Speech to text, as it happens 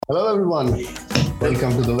Hello, everyone.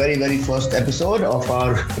 Welcome to the very first episode of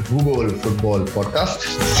our Google Football podcast.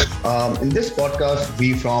 In this podcast,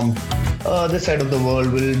 we from this side of the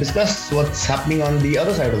world will discuss what's happening on the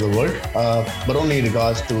other side of the world, but only in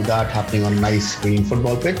regards to that happening on nice green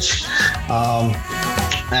football pitch.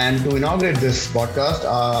 And to inaugurate this podcast,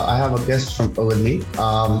 I have a guest with me.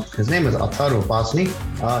 His name is Athar Upasni.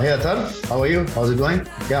 Hey Athar, how are you? How's it going?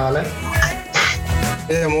 क्या हाल है?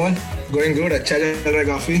 Hey Amol, going good. अच्छा चल रहा है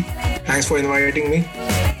काफी. Thanks for inviting me.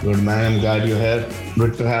 Good man, I'm glad you're here.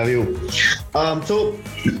 Good to have you.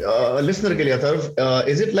 Listener के लिए Athar,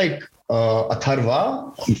 is it like Atharva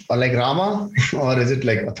or like Rama, or is it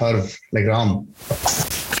like Atharv like Ram?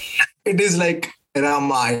 It is like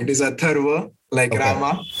Rama. It is Atharva like Okay.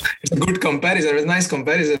 Rama. It's a good comparison. It's a nice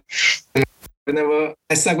comparison. मैंने वो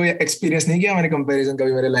ऐसा कोई experience नहीं किया मैंने comparison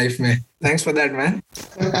कभी मेरे life में. Thanks for that, man.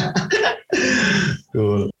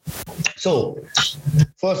 Cool. So,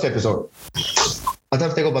 first episode.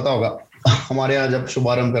 Atharva तेरे को पता होगा हमारे यहाँ जब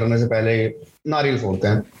शुभारंभ करने से पहले नारियल फोड़ते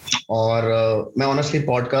हैं और मैं ऑनेस्टली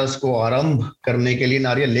पॉडकास्ट को आरंभ करने के लिए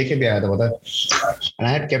नारियल लेके भी आया था पता है. And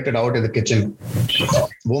I had kept it out in the kitchen.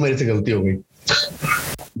 वो मेरे से गलती हो गई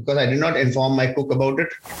because I did not inform my cook about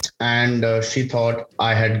it, and she thought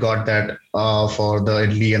I had got that for the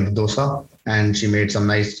idli and the dosa, and she made some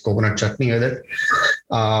nice coconut chutney with it,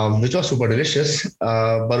 which was super delicious.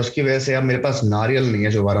 पर उसकी वजह से अब मेरे पास नारियल नहीं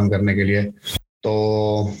है शुभारंभ करने के लिए, तो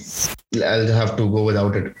I'll have to go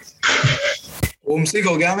without it. Homesick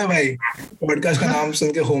हो गया मैं भाई. पॉडकास्ट का नाम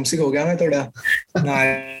सुन के होमसिक हो गया मैं थोड़ा.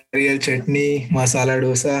 नारियल चटनी, मसाला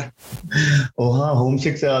डोसा. Oh हाँ,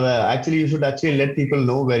 homesick से ज्यादा. Actually, you should actually let people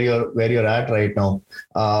know where you're at right now.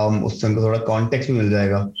 उससे उनको थोड़ा context भी मिल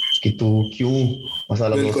जाएगा कि तू क्यों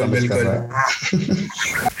मसाला डोसा मिस कर रहा है.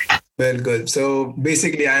 बिल्कुल. So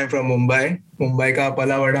basically I am from Mumbai. Mumbai का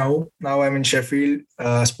पला बड़ा हूँ. Now I'm in Sheffield,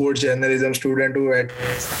 sports journalism student हूँ at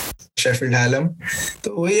Sheffield Hallam.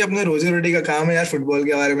 तो वही अपने रोजी रोटी का काम है यार, फुटबॉल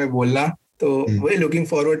के बारे में बोलना. तो वही लुकिंग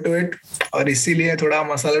फॉरवर्ड टू इट, और इसीलिए थोड़ा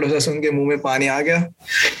मसाला डोसा सुन के मुंह में पानी आ गया.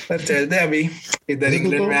 पर चलते हैं अभी. इधर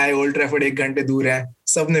इंग्लैंड में आए, ओल्ड ट्रैफर्ड 1 घंटे दूर है.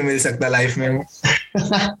 सब नहीं मिल सकता लाइफ में.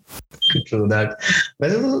 True that.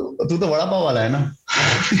 वैसे तो तू तो वड़ा पाव वाला है ना.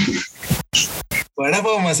 वड़ा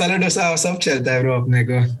पाव, मसाला डोसा सब चलता है ब्रो. अपने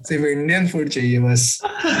को सिर्फ इंडियन फूड चाहिए बस.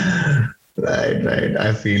 Right.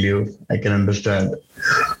 I feel you. I can understand.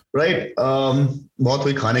 Right. बहुत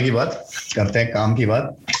हुई खाने की बात, करते हैं काम की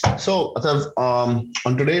बात. So,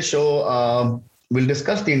 on today's show, we'll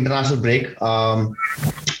discuss the international break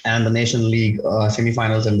and the Nation League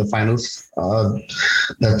semi-finals and the finals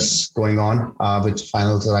that's going on, which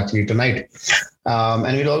finals are actually tonight.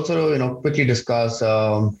 And we'll also, quickly discuss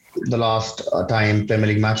the last time Premier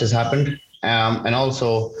League matches happened. And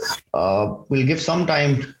also, we'll give some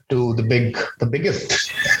time to the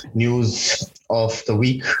biggest news of the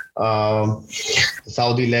week.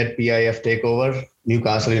 Saudi-led PIF takeover,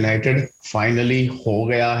 Newcastle United finally ho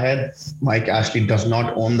gaya hai. Mike Ashley does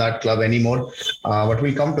not own that club anymore, but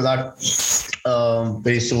we'll come to that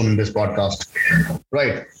very soon in this podcast.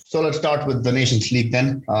 Right. So let's start with the Nations League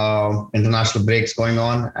then. International breaks going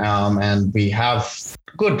on, and we have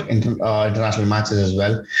good international matches as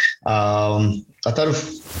well. Athar,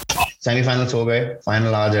 semi-finals हो गए,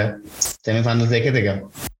 final आज है. Semi-finals देखे थे क्या?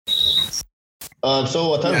 So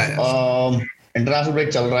Athar, international break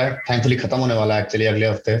चल रहा है. थैंकफुली खत्म होने वाला है एक्चुअली अगले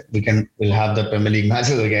हफ्ते. we'll have the Premier League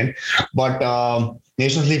matches again, but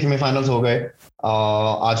nations league में फाइनल्स हो गए.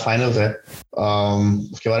 आज फाइनल्स है,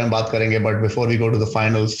 उसके बारे में बात करेंगे. But before we go to the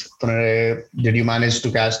finals, did you manage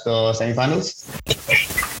to catch the semifinals?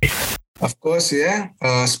 Of course, yeah.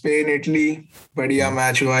 Spain, Italy, बढ़िया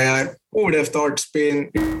मैच हुआ यार. Who would have thought Spain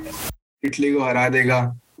Italy को हरा देगा.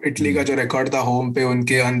 इटली का जो रिकॉर्ड था होम पे,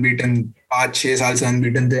 उनके अनबीटन 5-6 साल से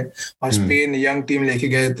अनबीटन थे, और स्पेन यंग टीम लेके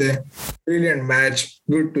गए थे. Brilliant match,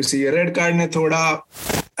 good to C. Red card ने थोड़ा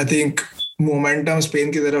आई थिंक मोमेंटम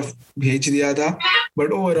स्पेन की तरफ भेज दिया था,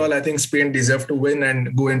 but overall I think Spain deserve to win and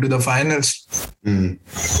go into the finals.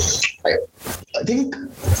 I think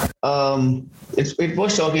it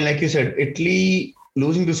was shocking, like you said, Italy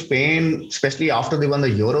losing to Spain, especially after they won the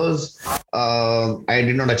Euros. I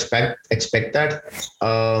did not expect that.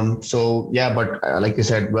 So yeah, but like you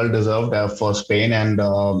said, well deserved for Spain, and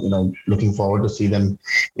looking forward to see them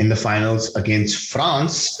in the finals against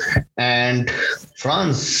France. And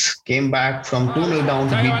France came back from 2-0 down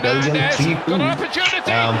to beat Belgium 3-2.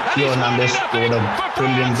 Theo Hernandez scored a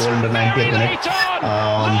brilliant goal in the 90th minute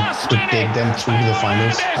to take them through to the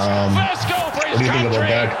finals. What do you think about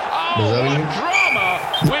that? Deserving?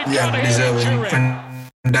 Yeah, deserving.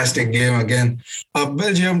 Fantastic game again.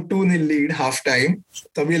 Belgium 2-0 lead half time.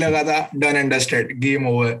 तभी लगा था done and dusted, game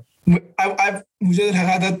over. मुझे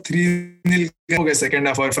लगा था 3-0 हो गए second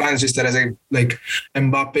half और France जिस तरह से like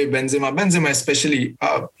Mbappe Benzema specially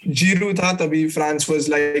Giroud था तभी France was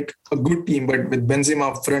like a good team but with Benzema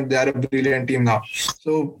up front they are a brilliant team now.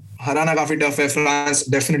 So हराना काफी टफ है. फ्रांस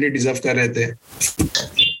डेफिनेटली डिजर्व कर रहे थे.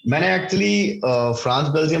 मैंने एक्चुअली फ्रांस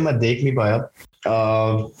बेल्जियम में देख नहीं पाया.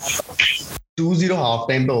 2-0 हाफ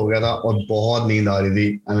टाइम पे हो गया था और बहुत नींद आ रही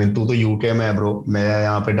थी. आई मीन तू तो यूके में है ब्रो, मैं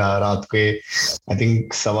यहाँ पे रात के आई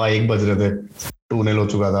थिंक 1:15 बज रहे थे. 2-0 हो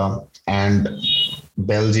चुका था and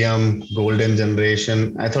Belgium golden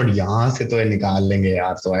generation. I thought यहाँ से तो ये निकाल लेंगे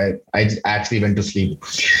यार. सो I actually went to sleep.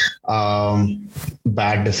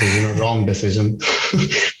 Bad decision, wrong decision.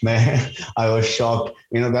 I was shocked.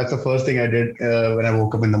 That's the first thing I did when I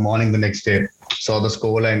woke up in the morning the next day. Saw the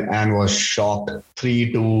scoreline and was shocked.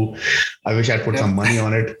 3-2. I wish I'd put some money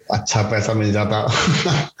on it. अच्छा पैसा मिल जाता.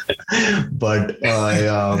 But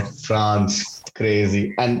France, crazy.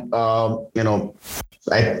 And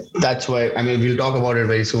that's why, I mean, we'll talk about it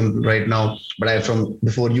very soon right now. But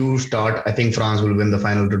before you start, I think France will win the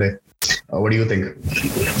final today. What do you think?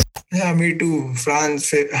 Yeah, me too. France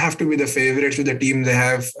have to be the favorites with the team they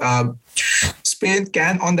have. Spain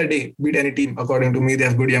can, on the day, beat any team. According to me, they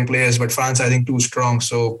have good young players, but France, I think, too strong.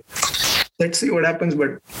 So let's see what happens.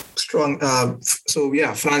 But strong. So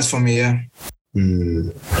yeah, France for me. Yeah.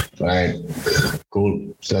 Right.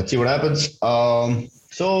 Cool. So let's see what happens.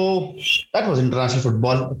 So that was international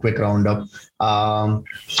football. A quick roundup.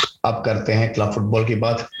 अब करते हैं club football की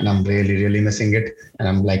बात. And I'm really, really missing it. And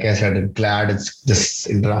I'm, like I said, glad this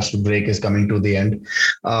international break is coming to the end.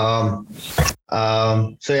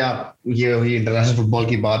 So yeah, ये हुई international football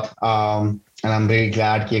की बात. And I'm really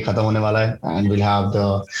glad कि ये खत्म होने वाला है. And we'll have the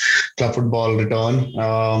club football return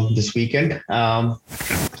this weekend.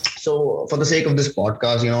 So for the sake of this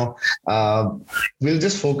podcast, we'll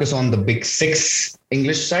just focus on the big 6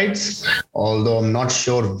 English sides, although I'm not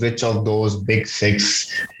sure which of those big 6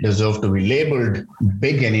 deserve to be labeled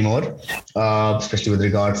big anymore, especially with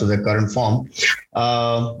regards to their current form.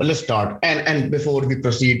 But let's start. And before we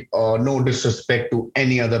proceed, no disrespect to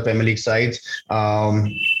any other Premier League sides.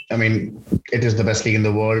 I mean, it is the best league in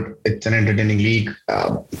the world. It's an entertaining league.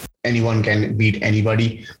 Anyone can beat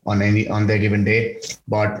anybody on their given day.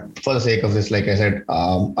 But for the sake of this, like I said,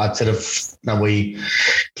 आज सिर्फ ना वही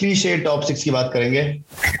cliche top 6 की बात करेंगे.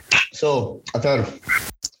 So, Athar,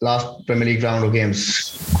 last Premier League round of games.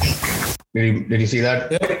 Did you see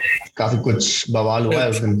that? Yeah. काफी कुछ बवाल हुआ है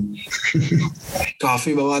उस दिन.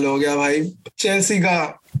 काफी बवाल हो गया भाई. चेल्सी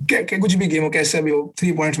का कुछ भी गेम हो कैसे भी हो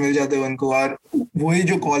 3 points मिल जाते हैं उनको. और वही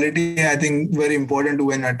जो क्वालिटी है I think very important to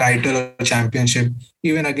win a title और championship.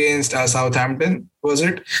 Even against Southampton, was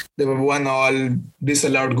it? They were 1-1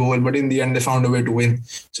 disallowed goal, but in the end they found a way to win.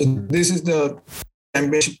 So this is the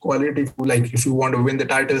championship quality. Like if you want to win the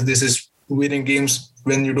titles, this is winning games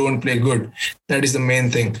when you don't play good. That is the main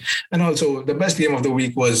thing. And also the best game of the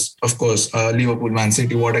week was, of course, Liverpool Man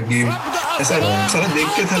City. What a game. ऐसा सारा देख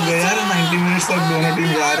के थक गया यार. 90 minutes तक दोनों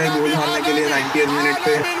team जा रहे हैं गोल मारने के लिए 90th मिनट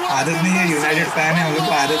पे. आदत नहीं है, यूनाइटेड फैन है, हम लोग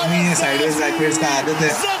को आदत नहीं है, साइडवेज बैकवर्ड्स का आदत है.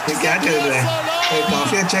 ये क्या चल रहा है? तो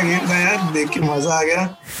काफी अच्छा गेम था यार, देख के मजा आ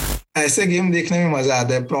गया. ऐसे गेम देखने में मजा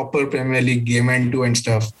आता है. Proper premier league game end to end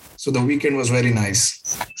stuff. So the weekend was very nice.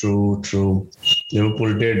 True.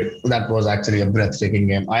 Liverpool did. That was actually a breathtaking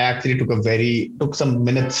game. I actually took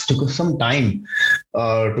some time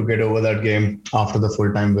to get over that game after the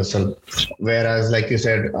full-time whistle. Whereas, like you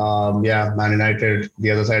said, Man United,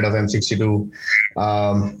 the other side of M62,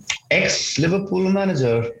 ex-Liverpool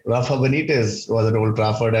manager Rafa Benitez was at Old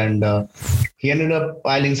Trafford, and he ended up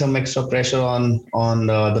piling some extra pressure on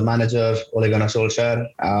the manager Ole Gunnar Solskjaer,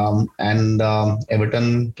 and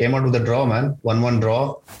Everton came out with a draw, man. 1-1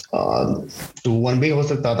 draw. 2-1 भी हो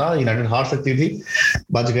सकता था. United हार सकती थी,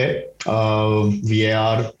 बच गए.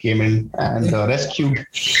 VAR came in and rescued.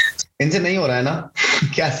 इनसे नहीं हो रहा है ना.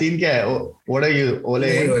 क्या सीन क्या है? What are you, Ole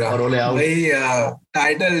और Ole out?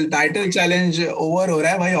 भाई टाइटल चैलेंज ओवर हो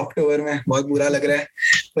रहा है भाई अक्टूबर में. बहुत बुरा लग रहा है,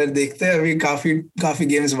 पर देखते हैं. अभी काफी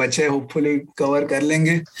गेम्स बचे हैं, होपफुली कवर कर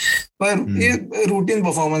लेंगे. पर ये रूटीन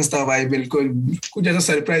परफॉर्मेंस था भाई. बिल्कुल कुछ ऐसा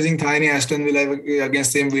सरप्राइजिंग था नहीं. Aston villa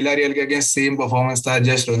against same, Villarreal के अगेंस्ट सेम परफॉर्मेंस था.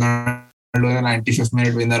 जस्ट रोनाल्डो ने 95th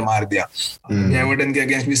मिनट विनर मार दिया. एवर्टन के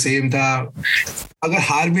अगेंस्ट भी सेम था. अगर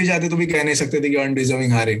हार भी जाते तो भी कह नहीं सकते थे कि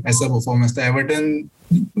अनडिजर्विंग हारे. ऐसा परफॉर्मेंस था. एवर्टन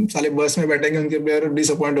साले बस में बैठेंगे, उनके प्लेयर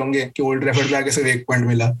डिसअपॉइंट होंगे कि ओल्ड ट्रैफर्ड पे आके सिर्फ 1 पॉइंट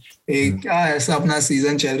मिला. क्या ऐसा अपना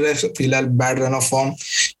सीजन चल रहा है फिलहाल. Bad run of form,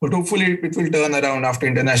 but hopefully it will turn around after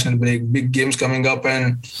international break. Big games coming up,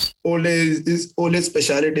 and Ole's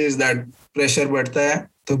speciality is that pressure बढ़ता है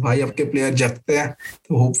तो भाई आपके प्लेयर जगते हैं,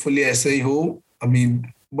 तो होपफुली ऐसे ही हो. अभी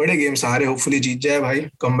बड़े गेम्स आ रहे, होपफुली जीत जाए भाई,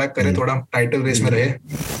 कमबैक करे, थोड़ा टाइटल रेस में रहे.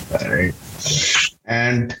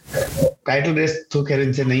 एंड टाइटल रेस तो खैर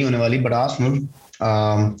इनसे नहीं होने वाली, but Arsenal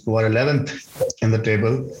who are 11th in the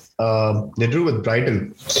table, they drew with Brighton,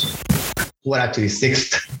 who are actually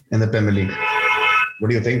 6th in the Premier League.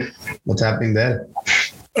 What do you think? What's happening there?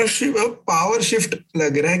 Power shift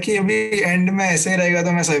लग रहा है कि अभी एंड में ऐसे ही रहेगा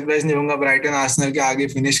तो मैं सरप्राइज नहीं होऊंगा. ब्राइटन आर्सेनल के आगे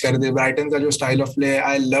फिनिश कर दे. ब्राइटन का जो style of play,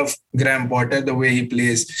 I love Graeme Potter, the way he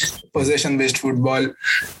plays possession based football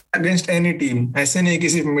against any team. ऐसे नहीं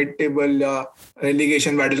किसी मिड टेबल या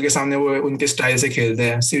रेलीगेशन बैटल के सामने वो उनके स्टाइल से खेलते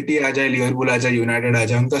हैं. सिटी आ जाए, लिवरपूल आ जाए, यूनाइटेड आ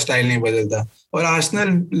जाए, उनका स्टाइल नहीं बदलता. और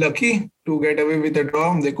Arsenal lucky to get away with a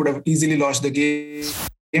draw. They could have easily lost the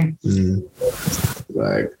game.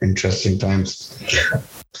 Right, interesting times.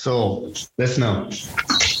 So, listener,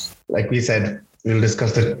 like we said, we'll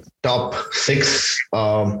discuss the top 6,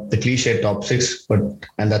 the cliche top 6,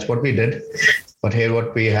 and that's what we did. But here,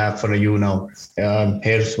 what we have for you now.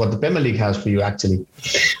 Here's what the Premier League has for you. Actually,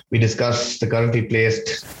 we discussed the currently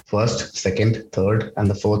placed first, second, third,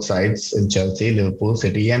 and the fourth sides in Chelsea, Liverpool,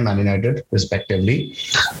 City, and Man United, respectively.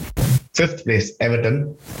 5th place, Everton.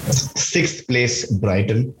 6th place,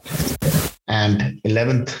 Brighton. And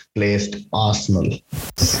 11th placed Arsenal.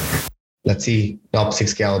 Let's see top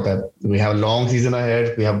 6 kya hota hai. We have a long season ahead.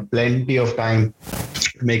 We have plenty of time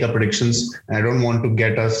to make our predictions. And I don't want to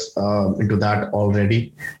get us into that already.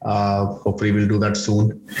 Hopefully we'll do that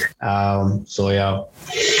soon. So yeah.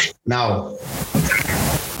 Now,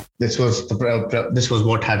 this was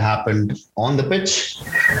what had happened on the pitch.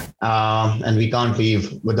 And we can't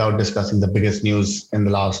leave without discussing the biggest news in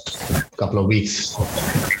the last couple of weeks.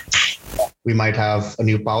 We might have a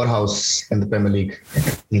new powerhouse in the Premier League,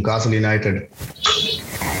 Newcastle United.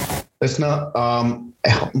 Listener,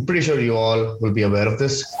 I'm pretty sure you all will be aware of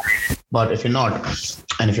this, but if you're not,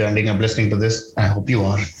 and if you're ending up listening to this, I hope you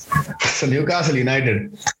are. So Newcastle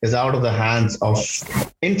United is out of the hands of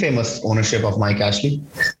infamous ownership of Mike Ashley,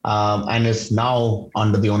 and is now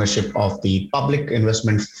under the ownership of the Public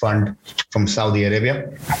Investment Fund from Saudi Arabia.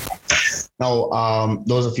 Now,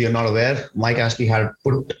 those of you are not aware, Mike Ashley had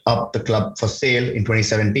put up the club for sale in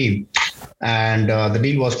 2017, and the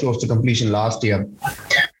deal was close to completion last year.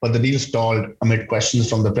 But the deal stalled amid questions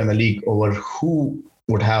from the Premier League over who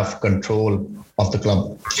would have control of the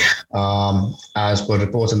club. As per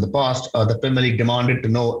reports in the past, the Premier League demanded to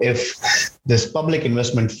know if this public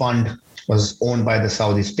investment fund was owned by the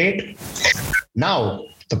Saudi state. Now,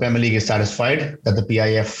 the Premier League is satisfied that the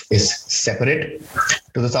PIF is separate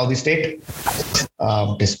to the Saudi state,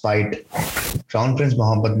 despite Crown Prince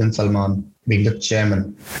Mohammed bin Salman being the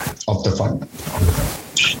chairman of the fund.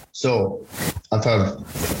 So, Athar,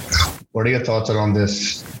 what are your thoughts around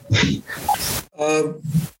this?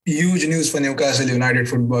 Huge news for Newcastle United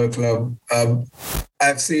Football Club.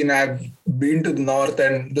 I've been to the north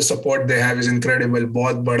and the support they have is incredible.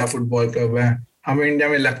 बहुत बड़ा football club है. हमें India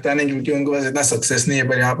में लगता नहीं क्योंकि उनके पास इतना सक्सेस नहीं है,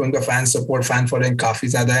 पर यहाँ पे उनका फैन सपोर्ट, फैन फॉलोइंग काफी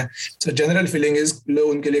ज्यादा है. सो जनरल फीलिंग इज लोग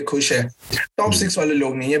उनके लिए खुश है. टॉप 6 वाले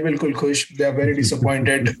लोग नहीं है बिल्कुल खुश. They are very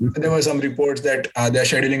disappointed. There were some reports that they are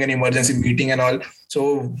scheduling an emergency meeting and all. So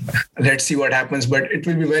let's see what happens, but it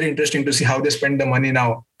will be very interesting to see how they spend the money now.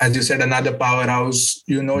 As you said, another powerhouse,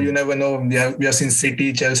 you never know. We have seen City,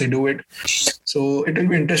 Chelsea do it. So it will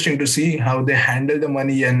be interesting to see how they handle the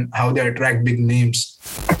money and how they attract big names.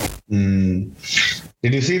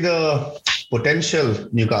 Did you see the potential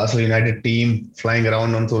Newcastle United team flying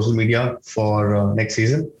around on social media for next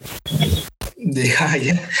season?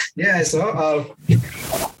 Yeah, I saw.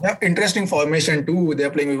 Interesting formation too.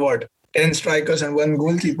 They're playing with what? 10 strikers and 1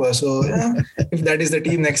 goalkeeper. So yeah, if that is the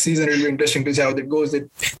team next season, it will be interesting to see how that goes.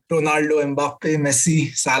 With Ronaldo, Mbappe, Messi,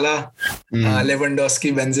 Salah,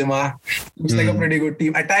 Lewandowski, Benzema. Looks like a pretty good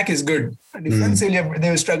team. Attack is good. Defensively, they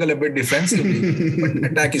will struggle a bit defensively,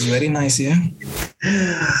 but attack is very nice. Yeah.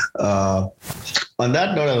 On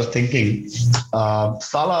that note, I was thinking,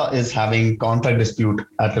 Salah is having contract dispute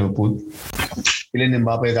at Liverpool. Kylian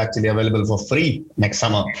Mbappe is actually available for free next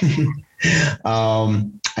summer.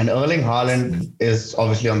 And Erling Haaland is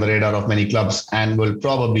obviously on the radar of many clubs and will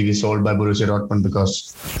probably be sold by Borussia Dortmund because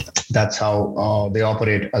that's how they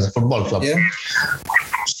operate as a football club. Yeah.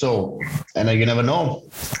 So, and you never know.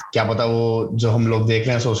 क्या पता वो जो हम लोग देख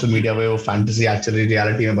रहे हैं social media पे वो फैंटेसी एक्चुअली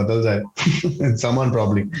रियलिटी में बदल जाए. Someone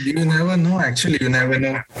probably. You never know. Actually, you never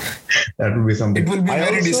know. That would be something. It will be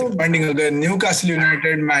very disappointing अगर Newcastle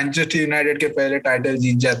United, Manchester United के पहले टाइटल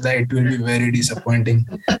जीत जाता है. It will be very disappointing.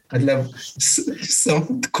 मतलब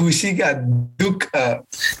सब खुशी का दुख,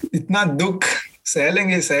 इतना दुख सह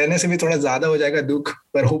लेंगे, सहने से भी थोड़ा ज्यादा हो जाएगा दुख,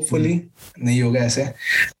 पर होपफुली नहीं होगा ऐसे.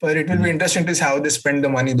 पर it will be interesting to see how they spend the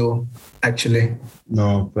money दो actually.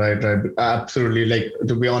 No, right, absolutely. Like,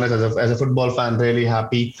 to be honest, as a football fan, really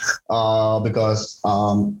happy because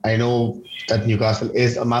I know that Newcastle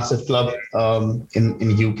is a massive club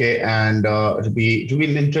in UK, and it'll be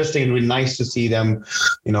interesting. It'll be nice to see them,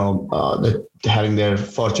 having their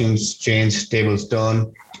fortunes change, tables turn,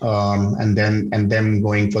 and them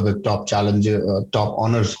going for the top challenge, top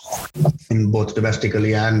honors in both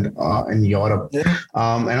domestically and in Europe. Yeah.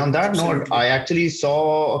 And on that note, I actually saw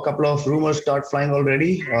a couple of rumors start flying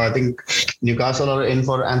already. I think Newcastle are in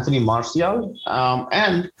for Anthony Martial,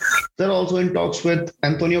 and they're also in talks with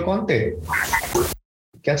Antonio Conte.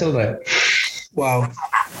 क्या चल रहा है? Wow.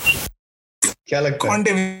 क्या लगता है?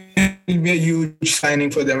 Conte will be a huge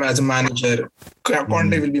signing for them as a manager.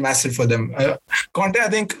 Conte will be massive for them. Conte, I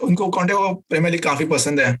think उनको Conte को Premier League काफी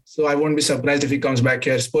पसंद है. So I won't be surprised if he comes back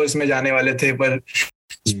here. Spurs में जाने वाले थे, पर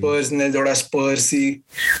स्पर्स ने थोड़ा स्पर्स ही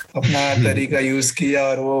अपना तरीका यूज किया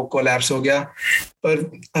और वो कोलैप्स हो गया. पर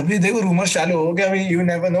अभी देखो रूमर्स चालू हो गया. अभी you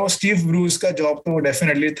never know. Steve Bruce का जॉब तो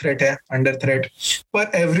डेफिनेटली थ्रेट है, अंडर थ्रेट.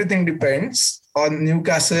 पर everything depends on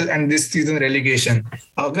Newcastle and this season relegation.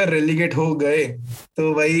 अगर रेलीगेट हो गए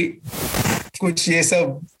तो भाई कुछ ये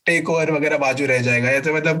सब टेक ओवर वगैरह बाजू रह जाएगा. या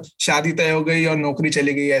तो मतलब शादी तय हो गई और नौकरी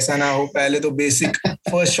चली गई, ऐसा ना हो. पहले तो basic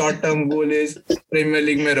first short term goal is premiere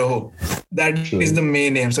league में रहो. That is the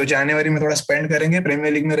main M. सो जनवरी में थोड़ा स्पेंड करेंगे,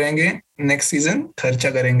 प्रीमियर लीग में रहेंगे, नेक्स्ट सीजन खर्चा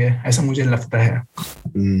करेंगे, ऐसा मुझे लगता है.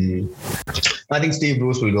 I think Steve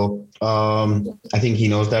Bruce will go. I think he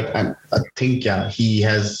knows that, and I think he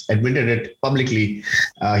has admitted it publicly.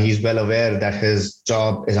 He's well aware that his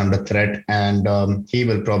job is under threat, and he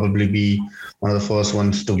will probably be one of the first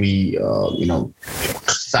ones to be,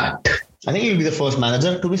 sacked. I think he'll be the first manager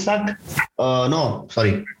to be sacked. No,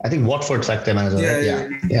 sorry. I think Watford sacked their manager.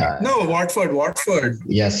 Yeah. No, Watford.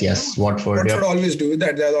 Yes. Watford. Watford always do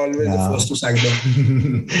that. They're always the first to sack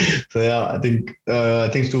them. So I think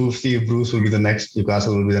Steve Bruce will be the next.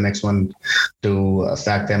 Newcastle will be the next one to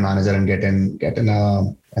sack their manager and get in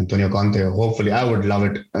Antonio Conte. Hopefully, I would love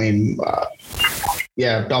it. I mean,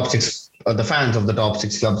 top six. The fans of the top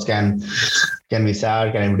six clubs can be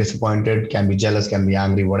sad, can be disappointed, can be jealous, can be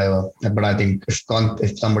angry, whatever. But I think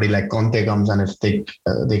if somebody like Conte comes and if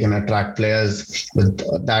they can attract players with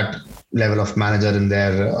that level of manager in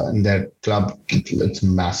their club, it's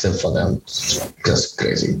massive for them. It's just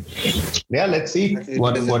crazy. Yeah, let's see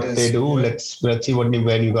what they do. Let's see where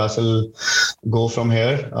Newcastle go from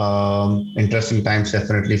here. Interesting times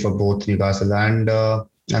definitely for both Newcastle and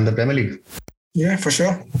the Premier League. Yeah, for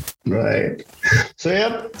sure. Right. So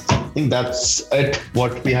I think that's it.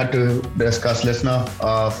 What we had to discuss, listener,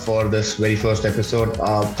 for this very first episode.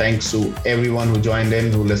 Thanks to everyone who joined in,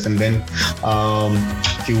 who listened in.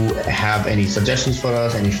 If you have any suggestions for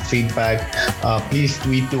us, any feedback, please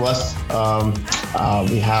tweet to us.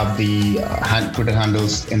 We have the Twitter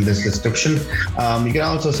handles in this description. You can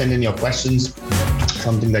also send in your questions,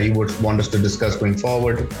 something that you would want us to discuss going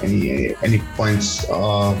forward, any points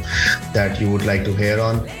that you would like to hear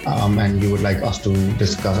on, and you would like us to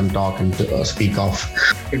discuss and talk and speak of.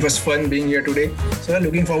 It was fun being here today. So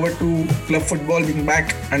looking forward to club football being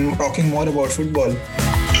back and talking more about football.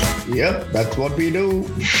 Yep, that's what we do.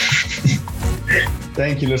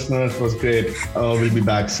 Thank you, listeners. It was great. We'll be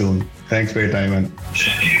back soon. Thanks for your time, man.